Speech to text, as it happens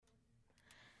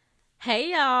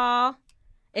Hey y'all,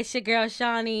 it's your girl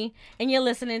Shawnee, and you're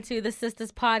listening to the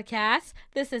Sisters Podcast.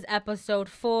 This is episode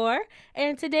 4,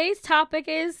 and today's topic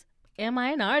is, am I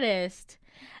an artist?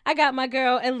 I got my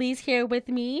girl Lyse here with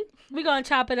me. We're going to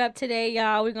chop it up today,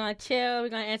 y'all. We're going to chill. We're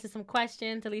going to answer some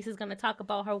questions. Lyse is going to talk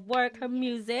about her work, her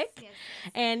music. Yes.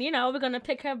 And, we're going to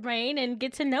pick her brain and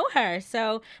get to know her.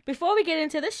 So before we get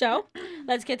into the show,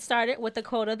 let's get started with the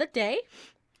quote of the day.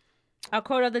 Our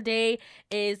quote of the day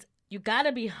is, you got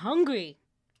to be hungry.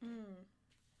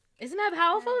 Isn't that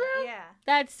powerful, though? Yeah.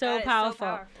 That's so That is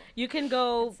powerful. You can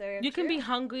go, That's so you can be true.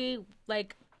 hungry,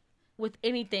 like, with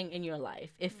anything in your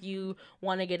life. If you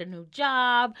want to get a new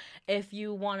job, if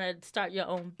you want to start your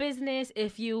own business,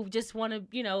 if you just want to,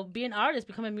 be an artist,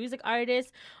 become a music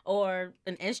artist or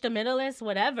an instrumentalist,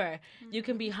 whatever, you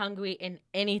can be hungry in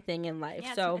anything in life.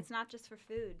 Yeah, so it's not just for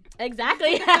food.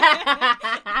 Exactly. Exactly.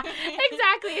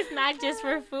 It's not just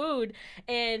for food.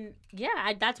 And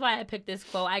yeah, that's why I picked this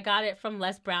quote. I got it from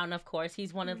Les Brown, of course.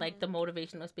 He's one of like the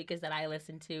motivational speakers that I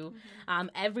listen to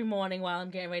every morning while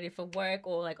I'm getting ready for work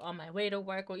or like on my way to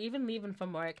work or even leaving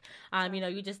from work.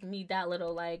 You just need that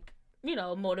little like,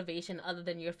 motivation other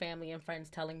than your family and friends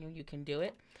telling you can do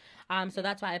it. So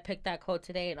that's why I picked that quote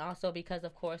today. And also because,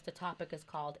 of course, the topic is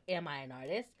called, Am I an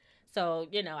Artist? So,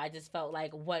 I just felt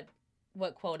like what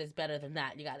quote is better than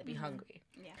that? You got to be hungry.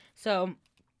 Yeah. So,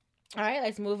 all right,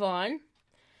 let's move on.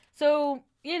 So,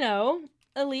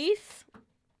 Lyse.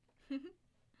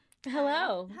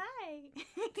 Hello. Hi.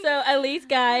 So, Lyse,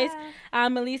 guys, Yeah.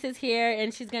 Lyse is here,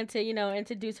 and she's going to,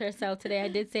 introduce herself today. I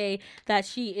did say that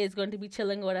she is going to be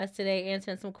chilling with us today,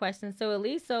 answering some questions. So,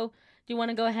 Lyse, do you want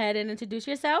to go ahead and introduce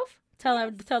yourself?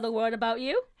 Tell the world about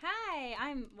you. Hi.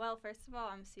 First of all,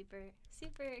 I'm super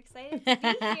excited to be here.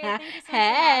 Thank you so much for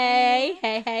having Hey,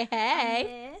 me.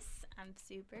 hey. I'm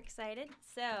super excited.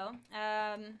 So,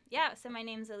 so my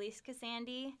name's Lyse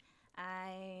Cassandi.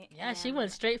 She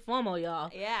went straight formal,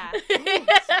 y'all. Yeah.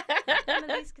 I'm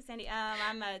Lyse Cassandi.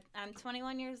 I'm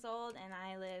 21 years old and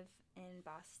I live in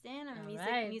Boston. I'm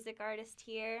a music artist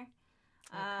here.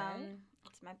 Okay.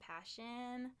 It's my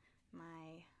passion,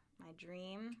 my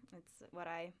dream. It's what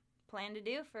I plan to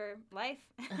do for life.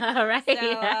 All right.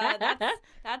 So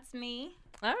that's me.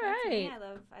 All That's right. me.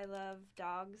 I love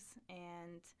dogs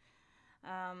and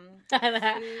I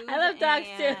love dogs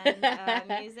too. and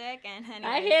music and anyways,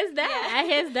 I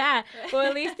hears that. Yeah.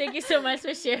 Well, Lyse, thank you so much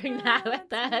for sharing that with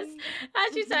That's us. me.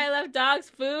 She said, "I love dogs,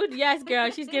 food." Yes,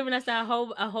 girl, she's giving us a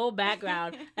whole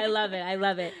background. I love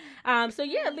it. So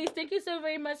yeah, Lyse, thank you so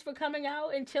very much for coming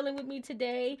out and chilling with me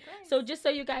today. So just so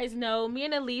you guys know, me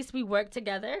and Lyse, we work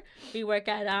together. We work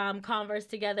at Converse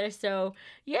together. So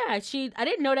yeah, I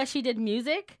didn't know that she did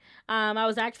music. I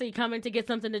was actually coming to get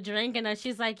something to drink, and then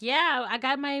she's like, "Yeah, I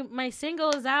got my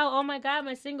singles out. Oh my God,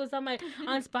 my singles on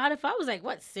Spotify." I was like,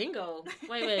 "What single?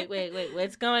 Wait,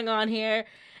 what's going on here?"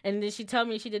 And then she told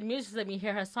me she did music. She let me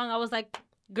hear her song. I was like,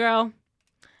 "Girl,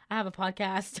 I have a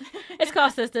podcast. It's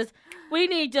called Sisters. We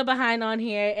need your behind on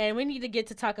here, and we need to get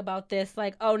to talk about this."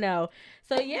 Like, oh no.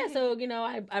 So yeah,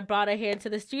 I brought her here into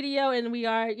the studio, and we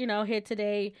are, here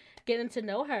today getting to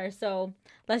know her. So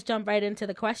let's jump right into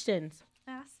the questions.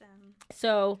 Awesome.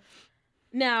 So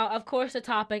now, of course, the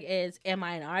topic is, am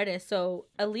I an artist? So,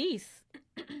 Lyse,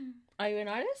 are you an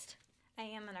artist? I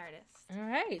am an artist. All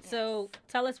right. Yes. So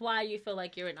tell us why you feel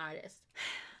like you're an artist.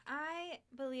 I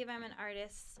believe I'm an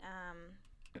artist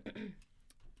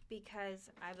because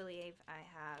I believe I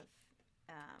have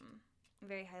a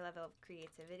very high level of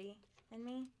creativity in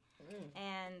me.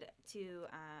 And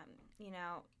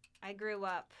I grew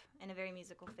up in a very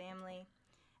musical family.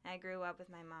 I grew up with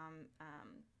my mom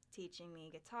teaching me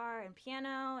guitar and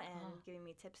piano and giving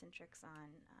me tips and tricks on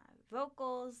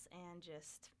vocals and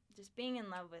just being in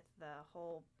love with the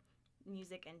whole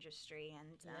music industry.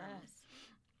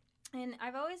 And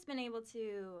I've always been able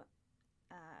to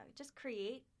just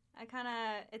create.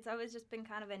 It's always just been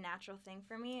kind of a natural thing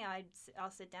for me. I'll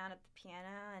sit down at the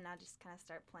piano and I'll just kind of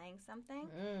start playing something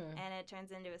and it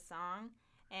turns into a song.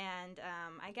 And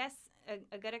I guess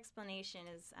a good explanation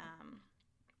is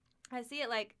I see it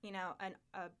like,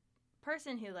 a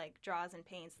person who like draws and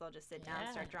paints, they'll just sit down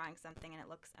and start drawing something and it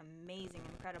looks amazing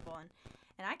and incredible.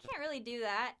 And I can't really do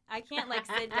that. I can't like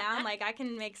sit down, like I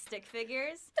can make stick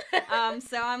figures.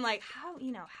 So I'm like, how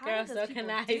Girl, do so those people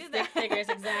can I. do Stick that? figures,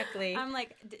 exactly. I'm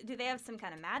like, do they have some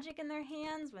kind of magic in their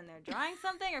hands when they're drawing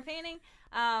something or painting?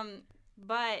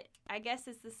 But I guess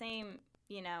it's the same,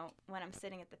 when I'm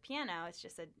sitting at the piano, it's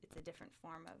a different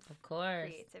form of course,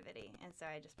 creativity. And so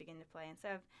I just begin to play. And so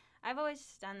I've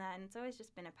always done that, and it's always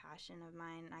just been a passion of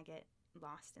mine. I get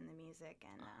lost in the music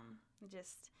and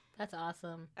just that's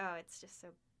awesome. Oh, it's just so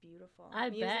beautiful. I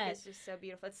Music bet. is just so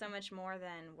beautiful. It's so much more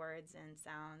than words and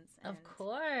sounds. And Of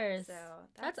course. So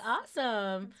that's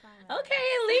awesome. That's okay,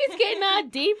 Lyse getting all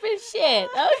deep and shit.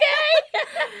 Okay.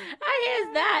 I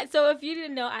hear that. So if you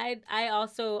didn't know, I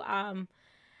also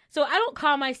so I don't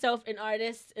call myself an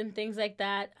artist and things like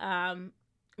that.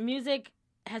 Music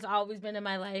has always been in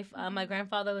my life. My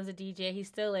grandfather was a DJ. He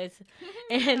still is.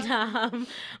 And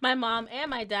my mom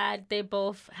and my dad, they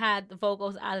both had the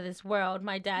vocals out of this world.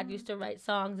 My dad used to write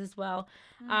songs as well.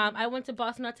 I went to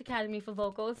Boston Arts Academy for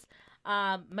vocals.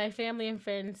 My family and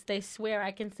friends, they swear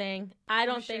I can sing. I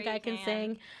don't think I can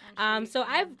sing. So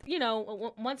I've,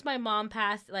 once my mom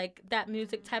passed, like that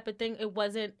music type of thing, it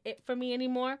wasn't it for me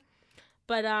anymore.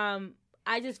 But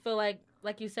I just feel like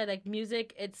you said, like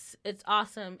music, it's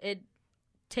awesome. It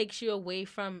takes you away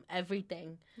from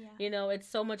everything. Yeah. It's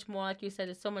so much more, like you said,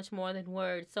 it's so much more than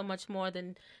words, so much more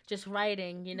than just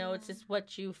writing. It's just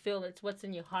what you feel. It's what's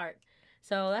in your heart.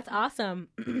 So that's awesome.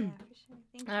 Yeah, for sure.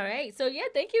 Thank you. All right. So yeah,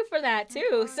 thank you for that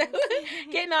too. So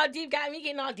getting all deep got me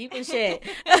getting all deep and shit.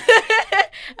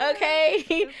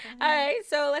 Okay. All right.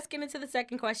 So let's get into the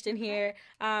second question here.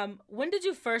 When did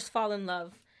you first fall in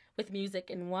love with music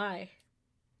and why?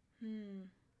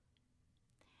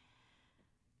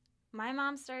 My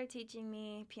mom started teaching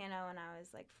me piano when I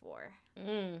was like 4.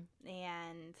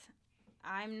 And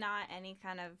I'm not any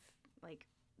kind of like,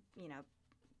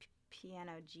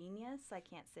 piano genius. I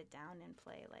can't sit down and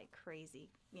play like crazy,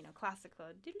 classical.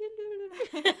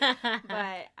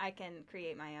 But I can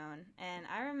create my own. And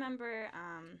I remember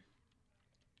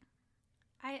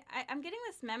I'm getting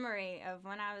this memory of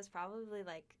when I was probably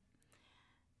like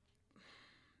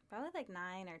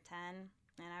 9 or 10.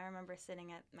 And I remember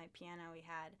sitting at my piano. We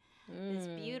had this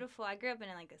beautiful, I grew up in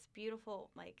like this beautiful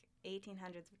like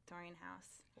 1800s Victorian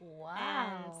house.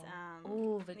 Wow. And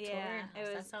ooh, Victorian house. It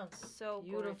was that sounds so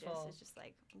beautiful. Gorgeous. It's just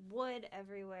like wood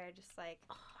everywhere, just like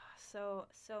so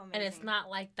amazing. And it's not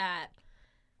like that,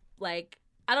 like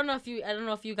I don't know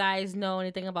if you guys know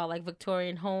anything about like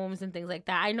Victorian homes and things like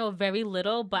that. I know very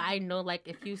little, but I know like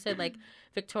if you said like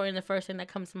Victorian, the first thing that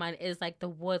comes to mind is like the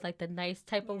wood, like the nice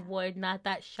type of wood, not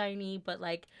that shiny, but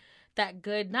like that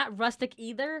good, not rustic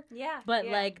either. Yeah. But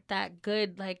like that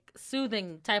good, like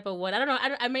soothing type of wood. I don't know.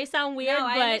 I may sound weird, no,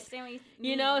 but I understand what you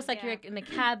mean. it's like you're in a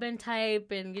cabin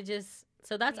type, and you just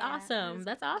that's awesome.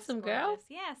 That's awesome, girl.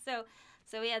 Yeah. So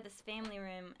we had this family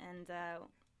room, and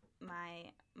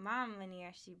my mom one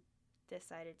year she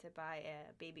decided to buy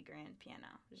a baby grand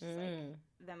piano, which is like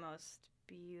the most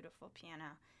beautiful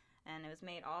piano. And it was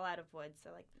made all out of wood.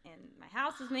 So, like, and my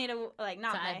house was made of, like,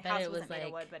 not so my house wasn't made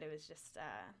of wood, but it was just,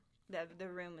 the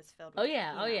room was filled with,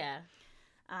 yeah.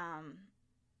 The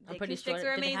I'm pretty sure acoustics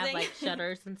were amazing. Did it have, like,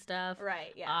 shutters and stuff?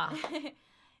 Right, yeah.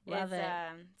 Love it.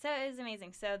 So it was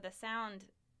amazing. So the sound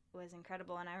was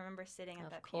incredible. And I remember sitting at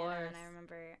that piano, and I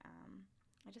remember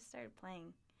I just started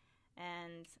playing.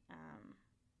 And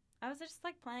I was just,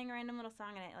 like, playing a random little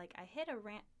song, and I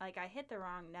hit the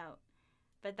wrong note.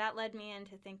 But that led me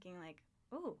into thinking, like,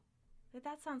 ooh,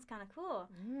 that sounds kind of cool.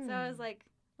 So I was like,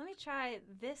 let me try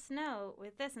this note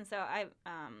with this. And so I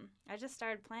just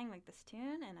started playing, like, this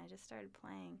tune, and I just started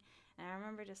playing. And I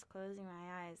remember just closing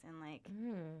my eyes, and, like,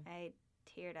 I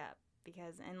teared up.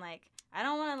 And, like, I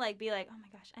don't want to, like, be like, oh, my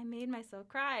gosh, I made myself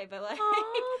cry. But, like,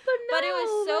 but it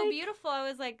was so beautiful. I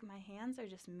was like, my hands are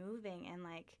just moving, and,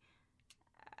 like,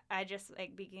 I just,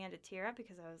 like, began to tear up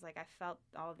because I was, like, I felt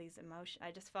all these emotions.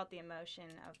 I just felt the emotion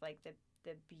of, like, the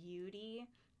beauty.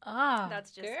 Oh,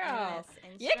 that's just girl.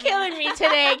 In this You're killing me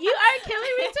today. You are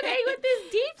killing me today with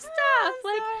this deep stuff.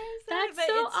 Sorry, that's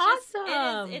so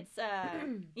awesome. It's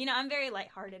I'm very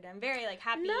lighthearted. I'm very, like,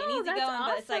 happy and easygoing. That's awesome,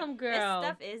 but it's, like, girl.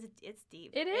 this stuff it's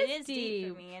deep. It is deep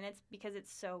for me, and it's because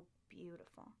it's so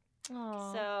beautiful.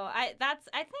 Aww. So I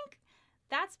think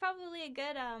that's probably a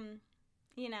good,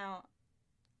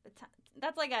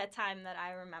 that's like a time that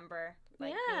I remember,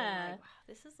 like, being like, wow,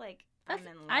 this is like, I'm in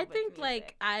love I think with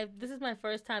music. this is my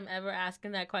first time ever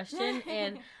asking that question,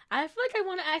 and I feel like I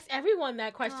want to ask everyone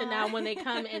that question now when they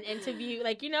come and interview,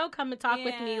 like, come and talk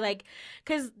with me, like,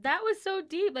 because that was so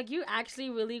deep. Like, you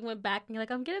actually really went back and you're like,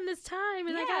 I'm getting this time,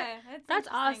 and that's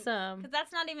awesome. Because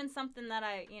that's not even something that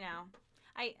I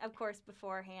of course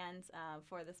beforehand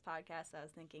for this podcast I was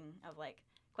thinking of, like,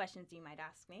 questions you might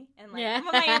ask me and, like,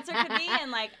 what my answer could be,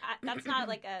 and, like, that's not,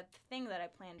 like, a thing that I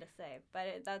planned to say,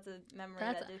 but that's a memory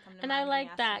that did come to mind. And I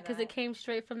like that because it came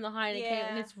straight from the heart,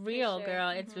 and it's real, girl.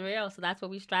 It's real. So that's what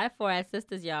we strive for as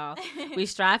sisters, y'all. We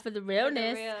strive for the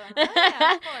realness. Oh,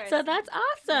 yeah, of course. So that's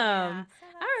awesome.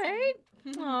 Yeah, all right.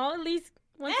 Oh, at least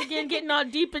once again getting all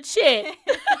deep and shit.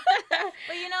 But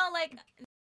like,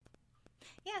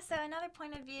 yeah. So another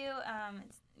point of view,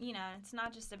 it's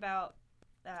not just about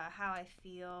how I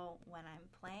feel when I'm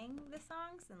playing the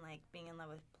songs and like being in love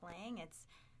with playing. It's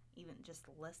even just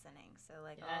listening. So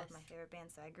like all of my favorite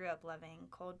bands. So I grew up loving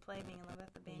Coldplay, being in love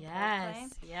with the band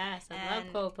Coldplay. Yes, I love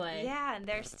Coldplay. Yeah, and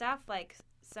their stuff, like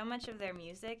so much of their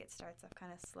music, it starts off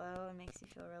kind of slow and makes you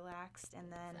feel relaxed,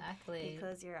 and then you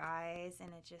close your eyes and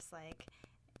it just like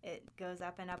it goes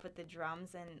up and up with the drums,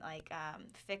 and like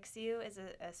Fix You is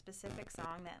a specific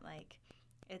song that like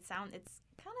it's kind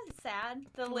of sad.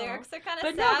 The lyrics are kind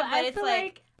of sad, but it's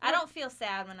like I don't feel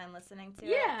sad when I'm listening to it.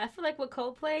 Yeah, I feel like with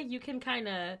Coldplay, you can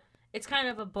it's kind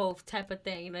of a both type of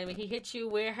thing. You know what I mean? He hits you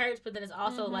where it hurts, but then it's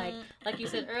also like you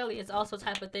said earlier, it's also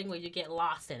type of thing where you get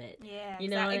lost in it. Yeah, you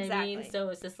know what I mean? So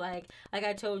it's just like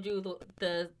I told you,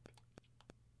 the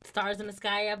Stars in the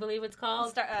Sky, I believe it's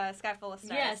called. Sky Full of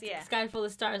Stars. Yes, yeah. Sky Full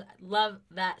of Stars. Love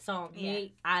that song. Yeah.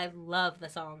 I love the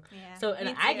song. Yeah. So,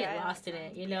 and I get lost in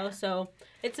it, you know? So,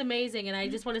 it's amazing. And I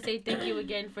just want to say thank you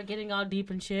again for getting all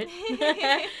deep and shit.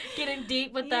 Getting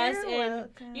deep with us and,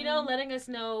 letting us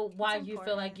know why you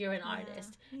feel like you're an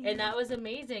artist. Yeah. And that was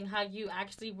amazing how you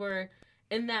actually were,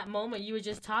 in that moment, you were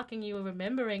just talking, you were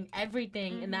remembering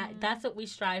everything. And that's what we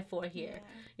strive for here.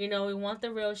 Yeah. You know, we want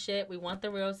the real shit. We want the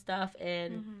real stuff.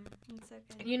 And, It's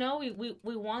okay.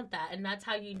 we want that. And that's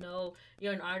how you know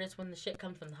you're an artist, when the shit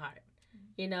comes from the heart.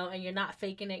 You know, and you're not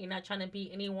faking it. You're not trying to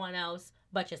be anyone else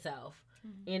but yourself.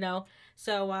 You know?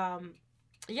 So,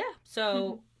 yeah.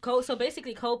 So, so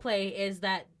basically, Coldplay is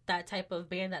that type of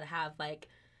band that have, like,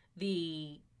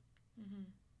 the...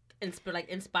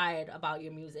 inspired about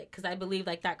your music. Because I believe,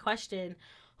 like, that question...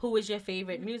 Who is your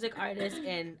favorite music artist,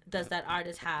 and does that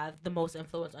artist have the most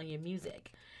influence on your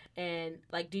music? And,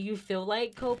 like, do you feel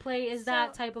like Coldplay is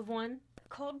that type of one?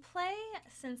 Coldplay,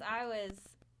 since I was,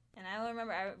 and I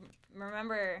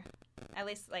remember, at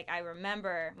least, like, I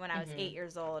remember when I was 8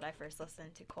 years old, I first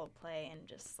listened to Coldplay, and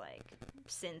just, like,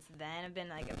 since then, I've been,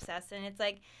 like, obsessed. And it's,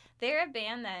 like, they're a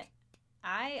band that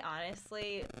I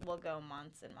honestly will go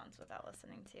months and months without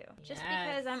listening to. Just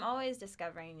because I'm always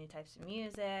discovering new types of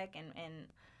music, and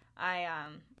I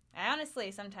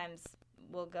honestly sometimes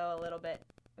will go a little bit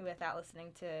without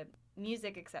listening to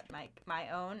music except my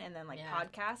own, and then like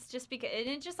podcasts, just because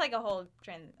it's just like a whole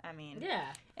trend. I mean,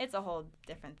 it's a whole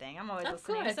different thing. I'm always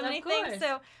listening to so many things.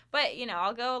 So, but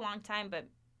I'll go a long time, but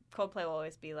Coldplay will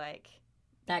always be like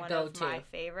that one of my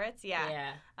favorites.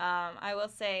 Yeah. I will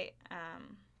say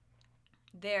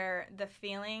the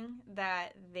feeling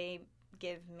that they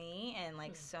give me and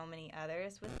like so many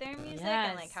others with their music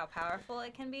and like how powerful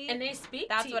it can be, and they speak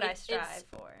that's what I strive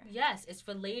for. Yes, it's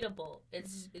relatable.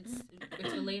 It's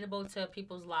relatable to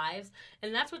people's lives,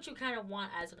 and that's what you kind of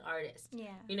want as an artist.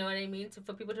 You know what I mean?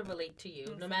 For people to relate to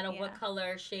you, no matter what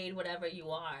color, shade, whatever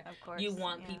you are. Of course, you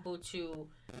want people to,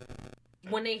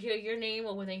 when they hear your name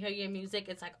or when they hear your music,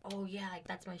 it's like, oh yeah, like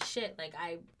that's my shit. Like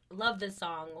I love this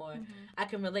song, or I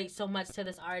can relate so much to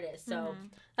this artist. So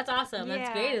that's awesome. That's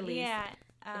great, at least. Yeah,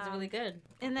 it's really good.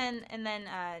 And then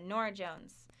Norah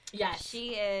Jones. Yes,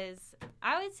 she is.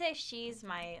 I would say she's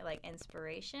my like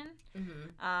inspiration.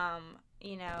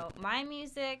 My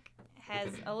music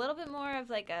has a little bit more of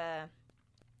like a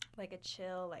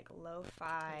chill, like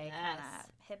lo-fi kind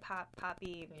of hip hop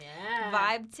poppy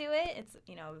vibe to it. It's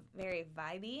very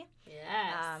vibey.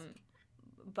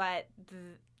 But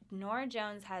Norah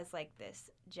Jones has like this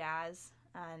jazz,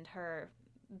 and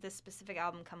this specific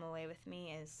album, Come Away With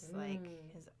Me, is like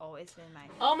has always been my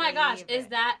favorite. Oh my gosh, is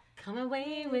that Come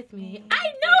Away With Me? I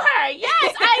know her.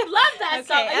 Yes, I love that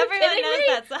song. Are everyone knows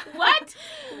that song.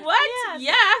 What? Yes.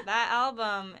 Yeah. That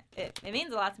album, it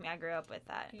means a lot to me. I grew up with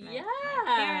that. My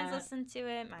parents listened to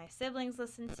it. My siblings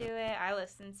listened to it. I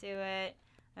listened to it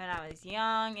when I was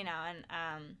young, and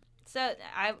so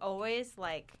I've always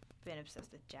like been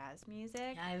obsessed with jazz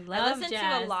music. I listen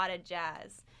to a lot of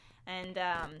jazz, and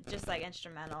just like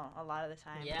instrumental a lot of the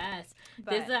time. Yes,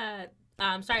 but there's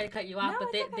I'm sorry to cut you off, but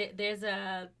there's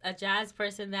a jazz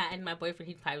person that, and my boyfriend,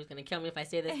 he probably was gonna kill me if I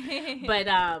say this,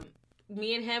 but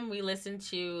me and him, we listened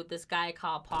to this guy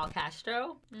called Paul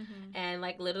Castro, and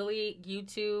like literally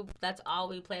YouTube, that's all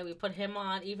we play. We put him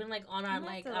on, even like on our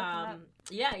like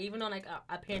even on like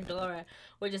a Pandora.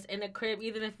 We're just in the crib,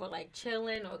 even if we're like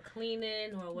chilling or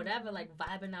cleaning or whatever, like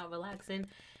vibing out, relaxing,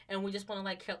 and we just want to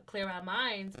like clear our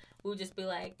minds. We'll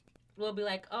be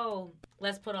like, oh,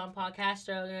 let's put on Paul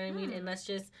Castro, you know what I mean, and let's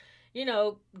just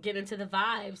get into the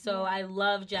vibe. So I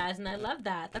love jazz, and I love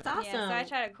that. That's awesome. Yeah, so I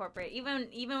try to incorporate, even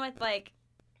with like,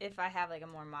 if I have like a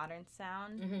more modern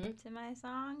sound to my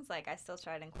songs, like I still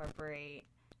try to incorporate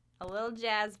a little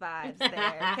jazz vibes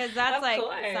there, because that's Of like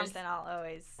course. something I'll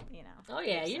always, Oh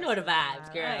yeah, you obsess know the with.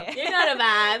 vibes, girl. Oh, yeah. You know the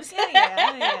vibes.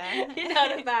 Yeah. You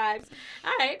know the vibes.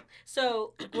 All right.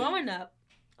 So growing up,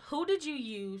 who did you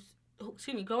use?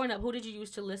 Growing up, who did you use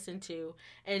to listen to,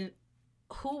 and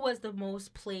who was the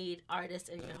most played artist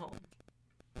in your home?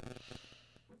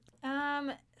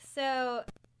 So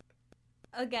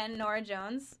again, Nora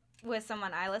Jones was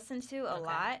someone I listened to a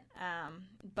lot.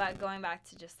 But going back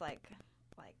to just like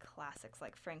classics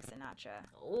like Frank Sinatra.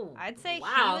 Oh, I'd say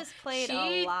wow. he was played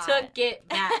a lot. She took it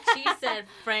back. She said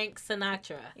Frank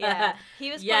Sinatra. Yeah,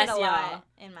 he was Yes, played a lot y'all.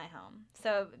 in my home.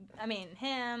 So I mean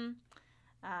him,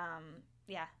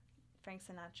 yeah, Frank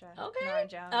Sinatra, Okay. Nora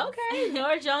Jones. Okay,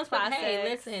 Nora Jones. But hey,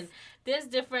 Classics. listen, there's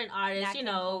different artists, Nat you King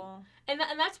know, Cole. and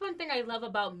that's one thing I love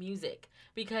about music,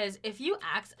 because if you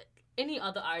ask any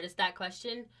other artist that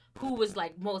question, who was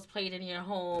like most played in your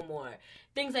home or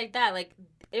things like that, like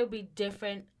it would be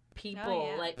different people.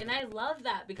 Oh, yeah. Like, and I love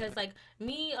that because like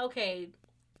me, okay,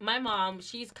 my mom,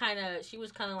 she was kind of like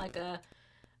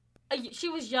she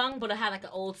was young, but I had like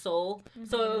an old soul. Mm-hmm.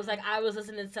 So it was like I was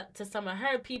listening to some of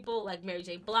her people, like Mary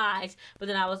J. Blige, but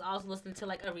then I was also listening to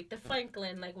like Aretha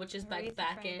Franklin, like which is like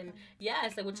back in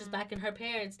which is back in her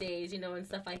parents' days, and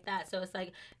stuff like that. So it's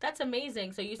like that's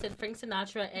amazing. So you said Frank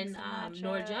Sinatra and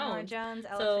Nora Jones.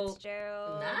 Ella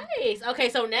Fitzgerald. Nice. Okay,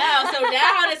 so now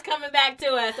it's coming back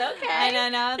to us. Okay. I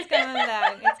know it's coming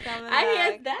back. It's coming back. I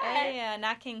hear that. Yeah,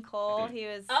 Nat King Cole. He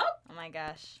was. Oh my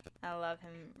gosh, I love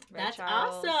him. Ray That's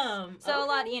Charles. awesome. So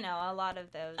a lot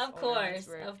of those. Of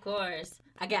course.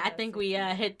 I think we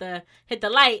hit the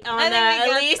light on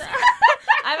Lyse.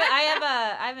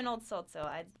 I have an old soul, so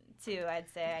I'd say I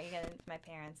get my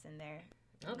parents and their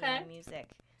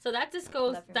music. So that just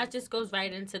goes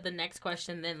right into the next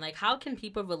question then. Like, how can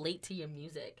people relate to your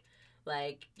music?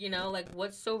 Like, like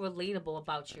what's so relatable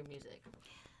about your music?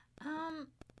 Well,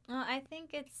 I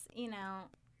think it's,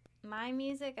 my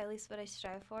music, at least what I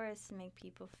strive for, is to make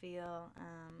people feel,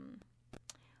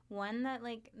 one, that,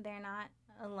 like, they're not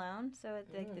alone. So,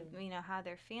 how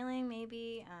they're feeling,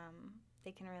 maybe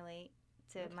they can relate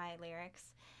to my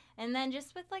lyrics. And then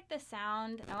just with, like, the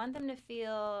sound, I want them to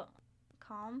feel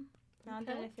calm. I want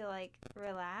them to feel, like,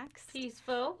 relaxed.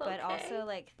 Peaceful. But also,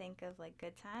 like, think of, like,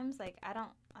 good times. Like, I don't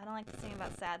like to sing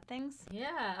about sad things.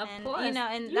 Yeah, of course. And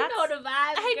you that's... know the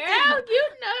vibes, girl. You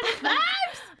know the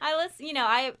vibes. I listen,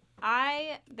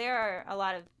 there are a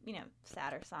lot of,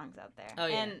 sadder songs out there. Oh,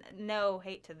 yeah. And no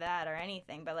hate to that or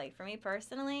anything. But, like, for me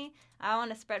personally, I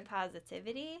want to spread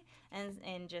positivity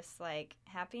and just, like,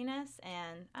 happiness.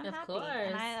 And I'm happy. Course.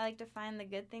 And I like to find the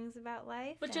good things about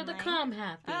life. But you're the calm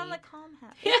happy. I'm the calm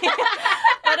happy.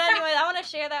 But anyway, I want to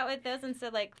share that with those. And so,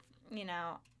 like,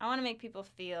 I want to make people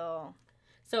feel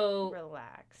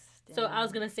relaxed. So I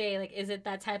was going to say, like, is it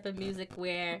that type of music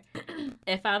where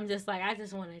if I'm just like, I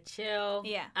just want to chill.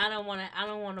 Yeah. I don't want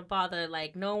to bother,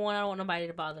 like, no one. I don't want nobody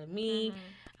to bother me. Mm-hmm.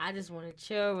 I just want to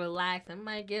chill, relax. I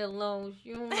might get a little,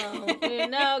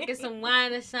 get some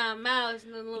wine or something else,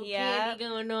 and a little candy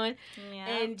going on,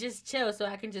 and just chill so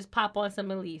I can just pop on some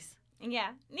Lyse.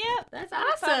 Yeah. That's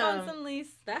awesome. Pop on some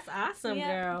Lyse. That's awesome,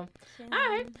 girl. All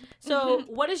right. So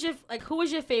who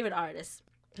is your favorite artist?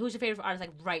 Who's your favorite artist,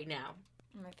 like, right now?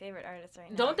 My favorite artist right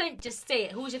now. Don't think, just say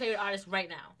it. Who's your favorite artist right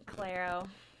now? Clairo.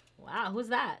 Wow, who's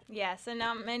that? Yeah, so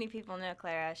not many people know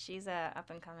Clara. She's a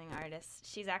up-and-coming artist.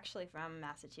 She's actually from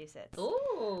Massachusetts.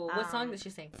 Ooh, what song does she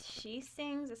sing? She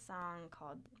sings the song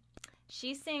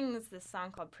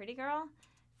called Pretty Girl,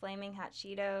 Flaming Hot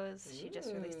Cheetos. Ooh. She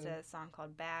just released a song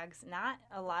called Bags. Not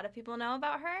a lot of people know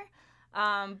about her,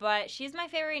 but she's my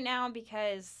favorite now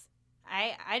because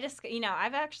I just,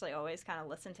 I've actually always kind of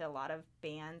listened to a lot of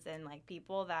bands and, like,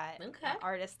 people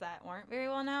artists that weren't very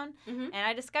well known. Mm-hmm. And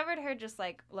I discovered her just,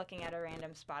 like, looking at a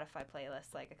random Spotify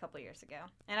playlist, like, a couple years ago.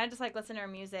 And I just, like, listened to her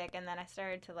music, and then I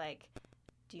started to, like,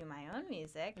 do my own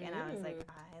music. And I was like,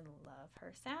 I love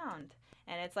her sound.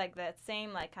 And it's, like, that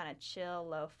same, like, kind of chill,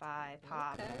 lo-fi,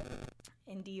 pop,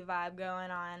 indie vibe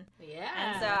going on. Yeah.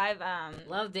 And so I've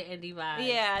love the indie vibe.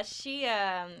 Yeah,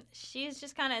 she's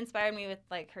just kind of inspired me with,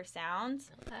 like, her sound.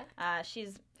 Okay.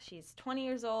 She's 20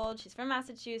 years old. She's from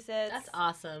Massachusetts. That's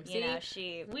awesome.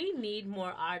 We need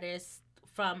more artists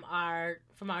from our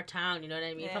town, you know what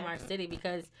I mean? Yeah. From our city,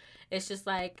 because it's just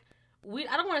like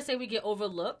I don't want to say we get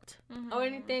overlooked or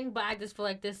anything, but I just feel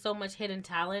like there's so much hidden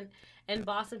talent in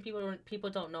Boston people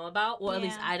don't know about, or at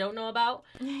least I don't know about.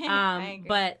 I agree.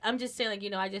 But I'm just saying, like,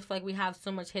 I just feel like we have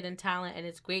so much hidden talent, and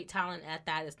it's great talent at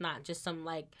that. It's not just some,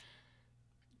 like,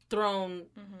 thrown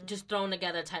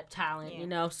together type talent,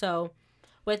 So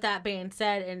with that being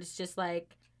said, and it's just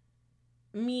like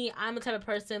me, I'm the type of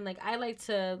person, like, I like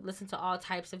to listen to all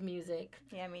types of music.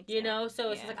 Yeah, me too. You know,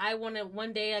 so it's like I want to,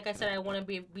 one day, like I said, I want to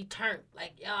be turned.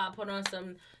 Like, yeah, I'll put on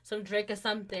some Drake or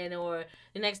something, or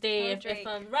the next day, if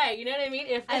I'm, right, you know what I mean?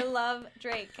 If I love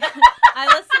Drake. I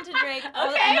listen to Drake.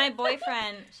 Okay. And my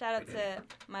boyfriend, shout out to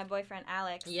my boyfriend,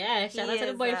 Alex. Yeah, shout out to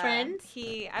the boyfriend.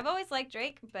 I've always liked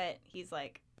Drake, but he's,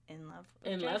 like, in love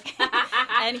with Drake. Love.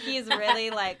 And he's really,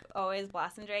 like, always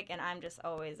blasting Drake, and I'm just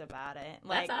always about it.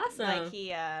 Like, that's awesome. Like,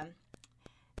 he,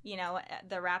 you know,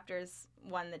 the Raptors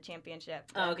won the championship,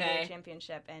 the NBA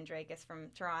championship, and Drake is from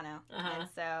Toronto. And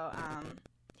so,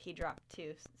 he dropped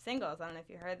 2 singles. I don't know if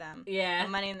you heard them. Yeah.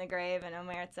 Money in the Grave and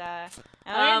Omerta.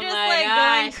 And we're just, like,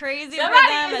 going crazy Somebody for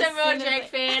them. Somebody is a real Drake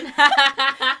fan.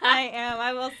 I am.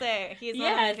 I will say. He's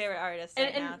one of my favorite artists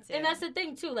right now, too. And that's the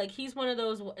thing, too. Like, he's one of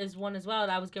those, is one as well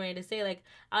that I was getting ready to say. Like,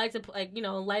 I like to, like, you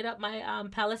know, light up my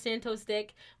Palo Santo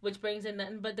stick, which brings in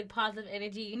nothing but the positive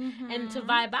energy, and to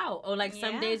vibe out. Or, like,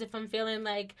 some days if I'm feeling,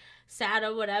 like, sad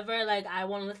or whatever, like, I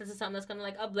want to listen to something that's going to,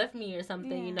 like, uplift me or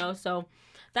something, you know? So,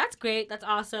 that's great. That's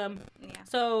awesome. Yeah.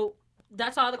 So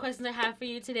that's all the questions I have for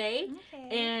you today. Okay.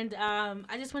 And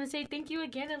I just want to say thank you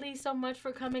again, Lyse, so much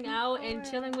for coming out and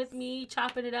chilling with me,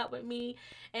 chopping it up with me,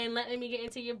 and letting me get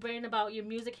into your brain about your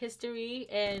music history.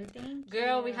 And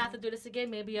girl, we have to do this again,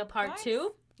 maybe a part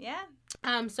 2. Yeah.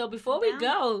 So before we end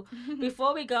the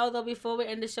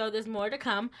show, there's more to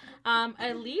come.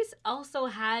 Lyse also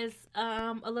has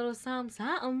a little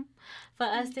something for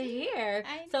us to hear.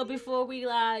 So before we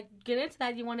get into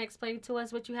that, you want to explain to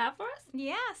us what you have for us?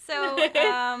 Yeah. So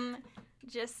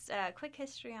just a quick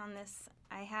history on this.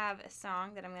 I have a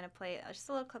song that I'm going to play, just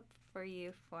a little clip for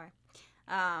you for.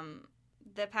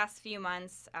 The past few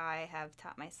months, I have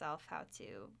taught myself how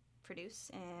to produce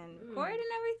and record and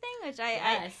everything, which I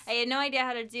had no idea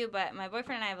how to do, but my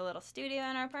boyfriend and I have a little studio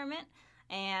in our apartment,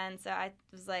 and so I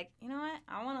was like, you know what,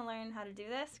 I want to learn how to do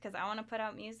this because I want to put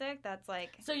out music that's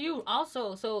like... So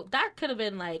that could have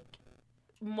been like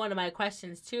one of my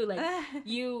questions too, like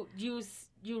you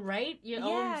write your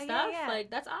own stuff? Yeah. Like,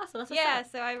 that's awesome. That's what's up.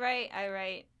 So I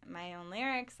write my own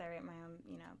lyrics, I write my own,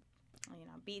 you know,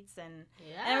 beats and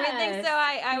everything. So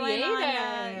I went on,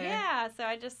 so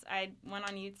I went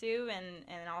on YouTube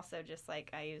and also just like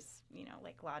I use, you know,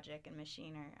 like Logic and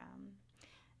Machine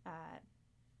or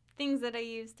things that I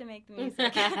use to make the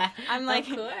music. I'm like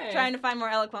trying to find more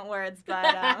eloquent words, but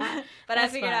I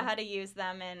figured out how to use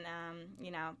them and you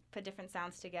know, put different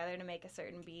sounds together to make a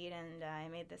certain beat, and I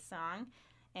made this song.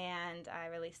 And I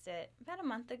released it about a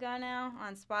month ago now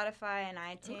on Spotify and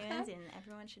iTunes, and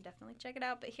everyone should definitely check it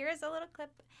out. But here's a little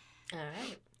clip. All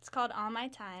right. It's called All My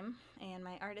Time, and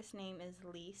my artist name is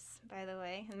Lyse, by the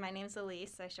way. And my name's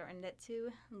Lyse. I shortened it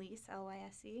to Lyse,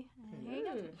 Lyse. Here you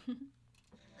go. Love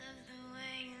the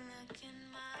way you look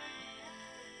in my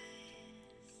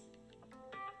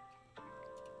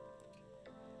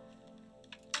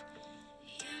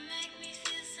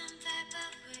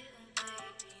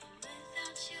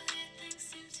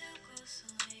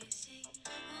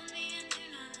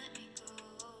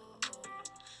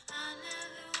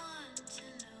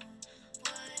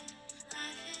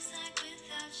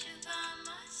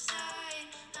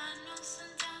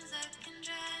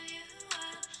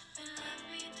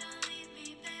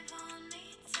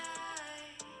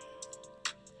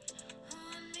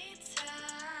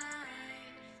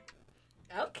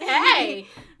Okay.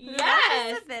 Yes.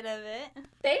 That's a bit of it.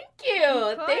 Thank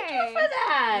you. Thank you for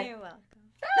that. You're welcome.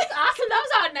 That was awesome. That was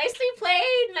all nicely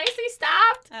played, nicely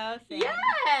stopped. Oh, thanks.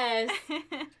 Yes.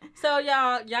 So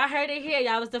y'all heard it here.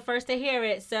 Y'all was the first to hear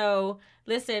it. So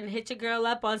listen, hit your girl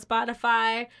up on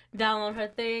Spotify, download her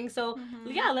thing. So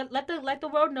let the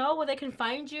world know where they can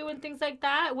find you and things like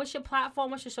that. What's your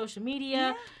platform? What's your social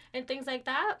media and things like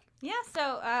that? Yeah,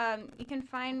 so you can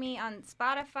find me on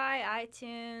Spotify,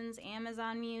 iTunes,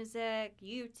 Amazon Music,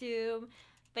 YouTube,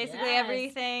 basically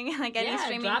everything, like any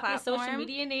streaming drop platform. Your social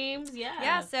media names,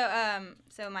 Yeah,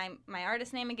 so my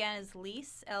artist name again is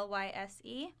Lyse,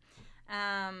 Lyse.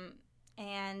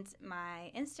 And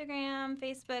my Instagram,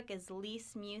 Facebook is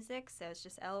Lyse Music, so it's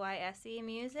just Lyse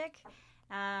Music.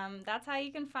 That's how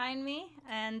you can find me,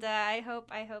 and I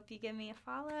hope you give me a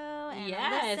follow and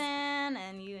a listen,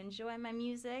 and you enjoy my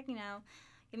music. You know,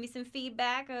 give me some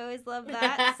feedback. I always love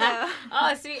that.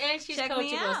 So see, and she's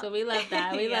coachable, so we love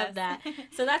that. We love that.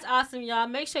 So that's awesome, y'all.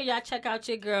 Make sure y'all check out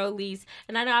your girl Lyse.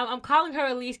 And I know I'm calling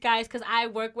her Lyse, guys, because I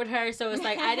work with her. So it's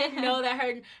like I didn't know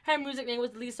that her music name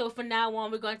was Lyse. So from now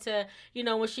on, we're going to, you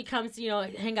know, when she comes, you know,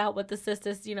 hang out with the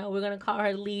sisters, you know, we're gonna call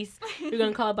her Lyse. We're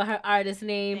gonna call her by her artist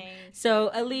name. Thanks. So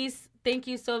Lyse, thank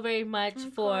you so very much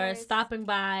for stopping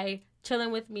by,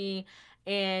 chilling with me.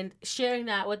 and sharing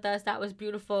that with us. That was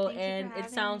beautiful. Thank and you for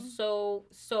it sounds having me.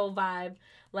 so vibe.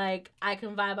 Like I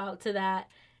can vibe out to that.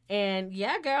 And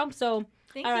yeah, girl. So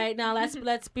Thank all you. right, now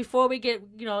let's before we get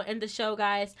in the show,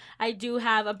 guys. I do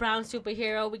have a brown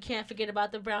superhero. We can't forget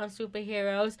about the brown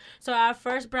superheroes. So our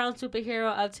first brown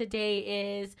superhero of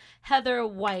today is Heather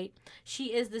White.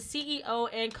 She is the CEO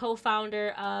and co-founder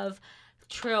of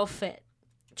Trail Fit.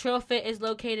 Trail Fit is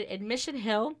located in Mission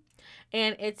Hill,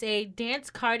 and it's a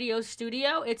dance cardio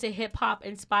studio. It's a hip hop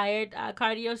inspired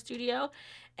cardio studio.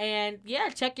 And yeah,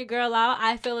 check your girl out.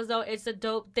 I feel as though it's a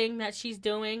dope thing that she's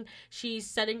doing. She's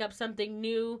setting up something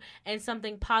new and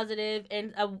something positive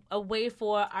and a way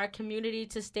for our community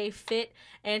to stay fit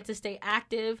and to stay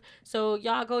active. So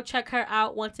y'all go check her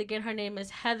out. Once again, her name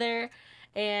is Heather,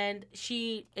 and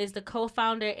she is the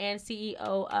co-founder and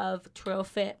CEO of Trail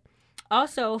Fit.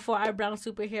 Also, for our brown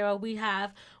superhero, we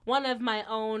have one of my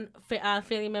own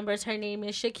family members. Her name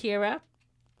is Shakira.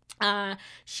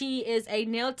 She is a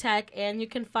nail tech, and you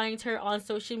can find her on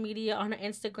social media on her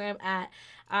Instagram at,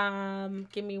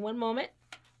 give me one moment.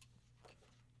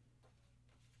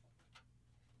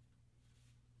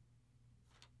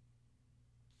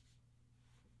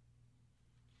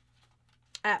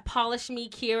 At Polish Me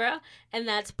Kira, and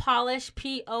that's Polish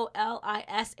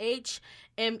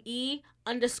POLISHME_Kira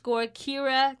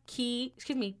KERA.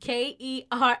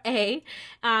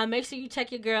 Make sure you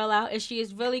check your girl out, and she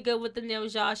is really good with the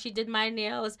nails, y'all. She did my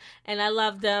nails, and I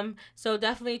love them. So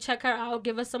definitely check her out.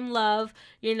 Give her some love,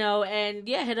 and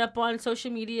yeah, hit up on social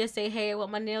media. Say hey, I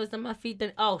want my nails and my feet.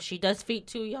 Then she does feet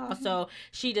too, y'all. So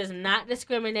she does not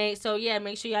discriminate. So yeah,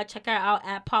 make sure y'all check her out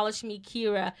at Polish Me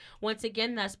Kira. Once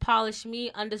again, that's Polish Me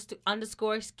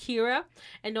 _Kira.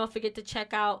 And don't forget to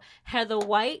check out Heather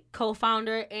White,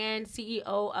 co-founder and CEO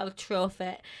of Trail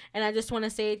Fit. And I just want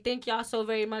to say thank y'all so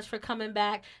very much for coming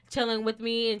back, chilling with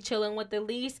me and chilling with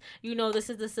Lyse. This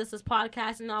is the Sisters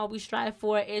Podcast, and all we strive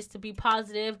for is to be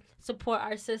positive, support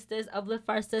our sisters, uplift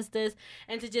our sisters,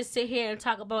 and to just sit here and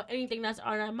talk about anything that's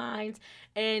on our minds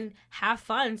and have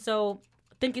fun. So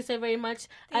thank you so very much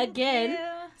again. You.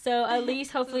 So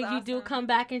Lyse, hopefully awesome. You do come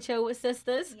back and chill with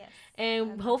sisters. Yes.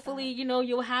 And hopefully,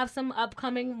 you'll have some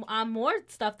upcoming more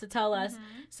stuff to tell us.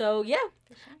 So, yeah.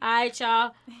 For sure. All right,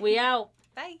 y'all. We out.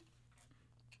 Bye.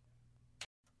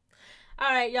 All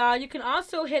right, y'all. You can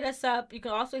also hit us up. You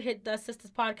can also hit the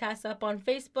Sisters Podcast up on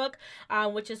Facebook,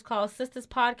 which is called Sisters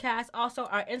Podcast. Also,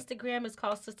 our Instagram is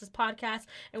called Sisters Podcast.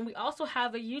 And we also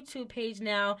have a YouTube page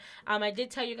now. I did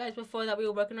tell you guys before that we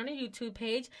were working on a YouTube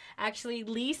page. Actually,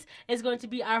 Lyse is going to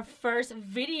be our first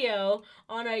video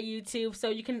on our YouTube.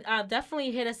 So you can definitely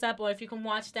hit us up, or if you can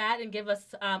watch that and give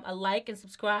us a like and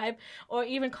subscribe, or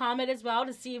even comment as well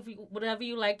to see if whatever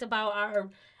you liked about our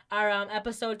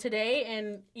episode today,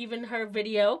 and even her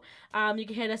video. You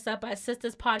can hit us up at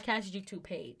Sisters Podcast YouTube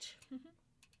page.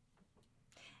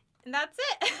 And that's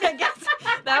it. I guess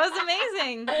that was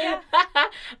amazing. Yeah.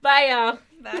 Bye, y'all.